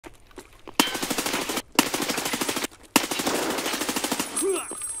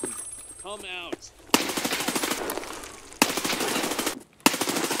Come out.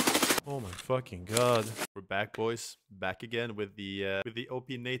 Oh my fucking god. We're back, boys. Back again with the OP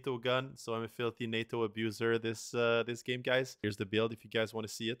NATO gun. So I'm a filthy NATO abuser this game, guys. Here's the build if you guys want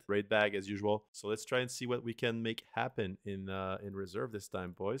to see it. Raid bag as usual. So let's try and see what we can make happen in reserve this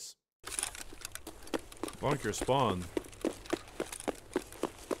time, boys. Bunker spawn.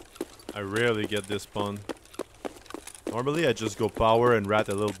 I rarely get this spawn. Normally I just go power and rat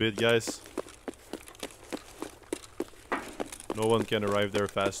a little bit, guys. No one can arrive there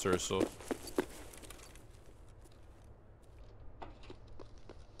faster, so...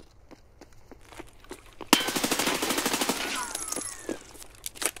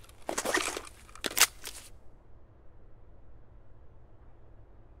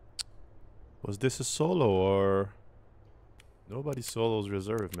 Was this a solo or... Nobody solos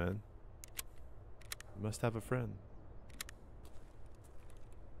reserve, man. You must have a friend.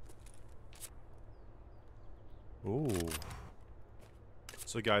 Ooh.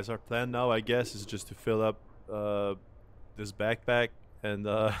 So guys, our plan now, I guess, is just to fill up this backpack and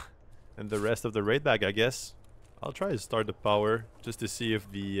the rest of the raid bag, I guess. I'll try to start the power just to see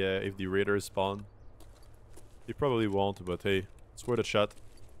if the raiders spawn. He probably won't, but hey, it's worth a shot.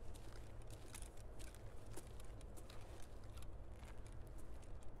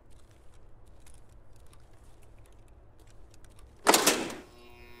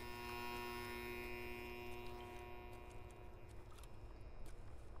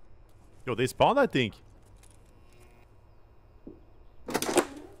 Yo, they spawned, I think.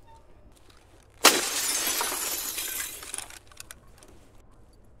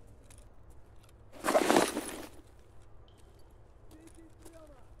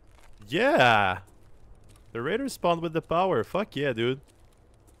 Yeah! The raiders spawned with the power. Fuck yeah, dude.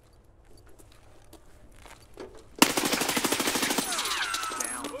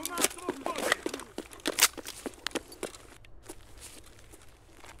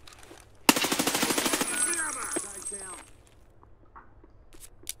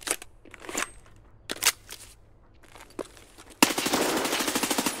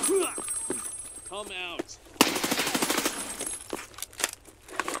 Come out.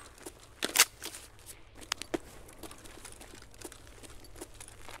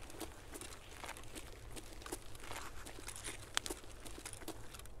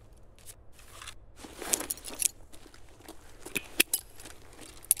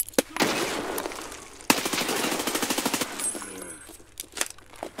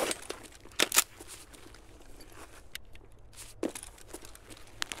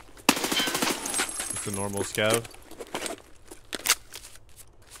 It's a normal scout.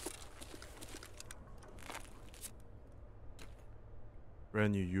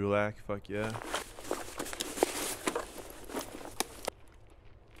 Brand new ULAC, fuck yeah.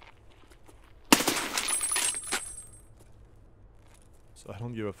 So I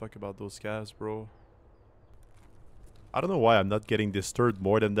don't give a fuck about those scavs, bro. I don't know why I'm not getting disturbed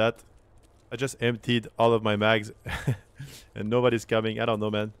more than that. I just emptied all of my mags and nobody's coming. I don't know,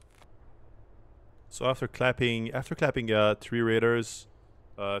 man. So after clapping 3 raiders,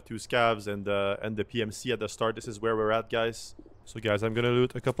 2 scavs and the PMC at the start, this is where we're at, guys. So guys, I'm gonna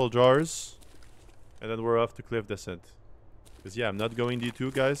loot a couple jars and then we're off to cliff descent. Because yeah, I'm not going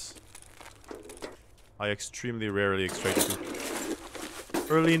D2, guys. I extremely rarely extract D2.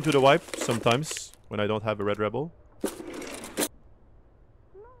 Early into the wipe, sometimes, when I don't have a red rebel.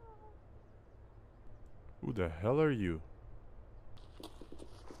 Who the hell are you?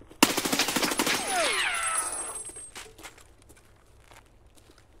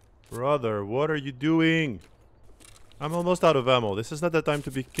 Brother, what are you doing? I'm almost out of ammo. This is not the time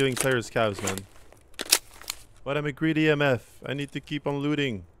to be killing players' calves, man. But I'm a greedy MF. I need to keep on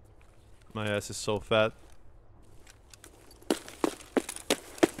looting. My ass is so fat.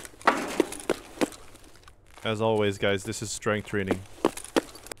 As always, guys, this is strength training.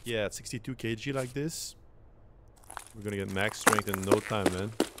 Yeah, at 62 kg like this, we're gonna get max strength in no time,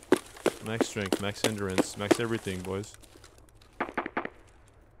 man. Max strength, max endurance, max everything, boys.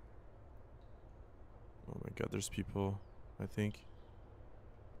 Oh my god, there's people, I think.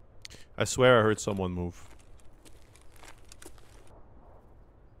 I swear I heard someone move.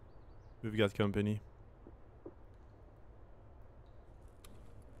 We've got company.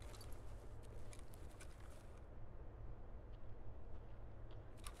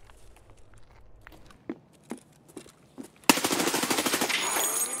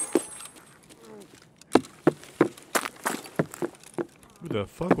 Who the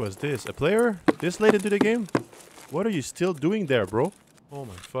fuck was this? A player? This late into the game? What are you still doing there, bro? Oh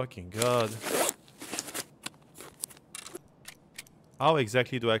my fucking god. How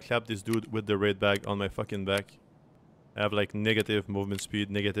exactly do I clap this dude with the raid bag on my fucking back? I have like negative movement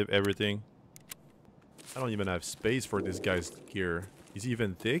speed, negative everything. I don't even have space for this guy's gear. Is he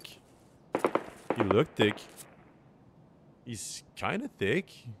even thick? He looked thick. He's kind of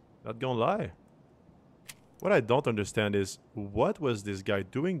thick. Not gonna lie. What I don't understand is, what was this guy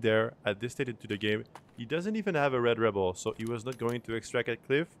doing there at this stage into the game? He doesn't even have a red rebel, so he was not going to extract at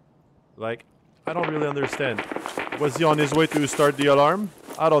cliff. Like, I don't really understand. Was he on his way to start the alarm?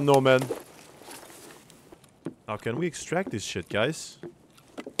 I don't know, man. How can we extract this shit, guys?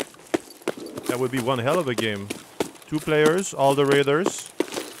 That would be one hell of a game. 2 players, all the raiders.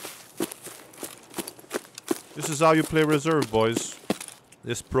 This is how you play reserve, boys.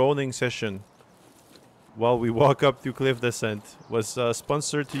 This proning session, while we walk up to cliff descent, was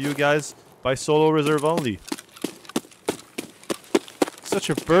sponsored to you guys by Solo Reserve only. Such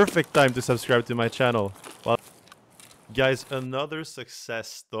a perfect time to subscribe to my channel. Well, guys, another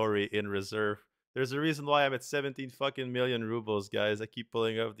success story in reserve. There's a reason why I'm at 17 fucking million rubles, guys. I keep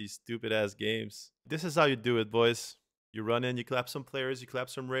pulling up these stupid ass games. This is how you do it, boys. You run in, you clap some players, you clap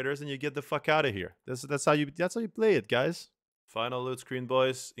some raiders, and you get the fuck out of here. That's how you play it, guys. Final loot screen,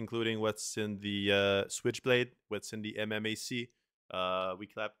 boys, including what's in the Switchblade, what's in the MMAC. We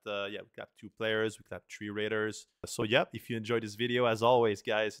clapped 2 players, we clapped 3 raiders. So yep, if you enjoyed this video, as always,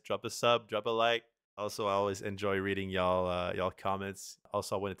 guys, drop a sub, drop a like. Also, I always enjoy reading y'all comments.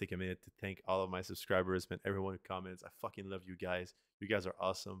 Also, I want to take a minute to thank all of my subscribers, man, everyone who comments. I fucking love you guys. You guys are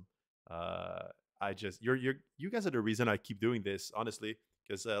awesome. You guys are the reason I keep doing this, honestly.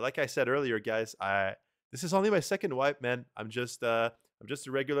 Because like I said earlier, guys, this is only my second wipe, man. I'm just a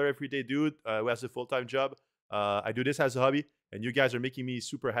regular everyday dude who has a full-time job. I do this as a hobby, and you guys are making me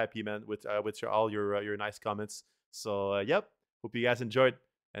super happy, man, with all your nice comments. So yep, hope you guys enjoyed,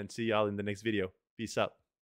 and see y'all in the next video. Peace out.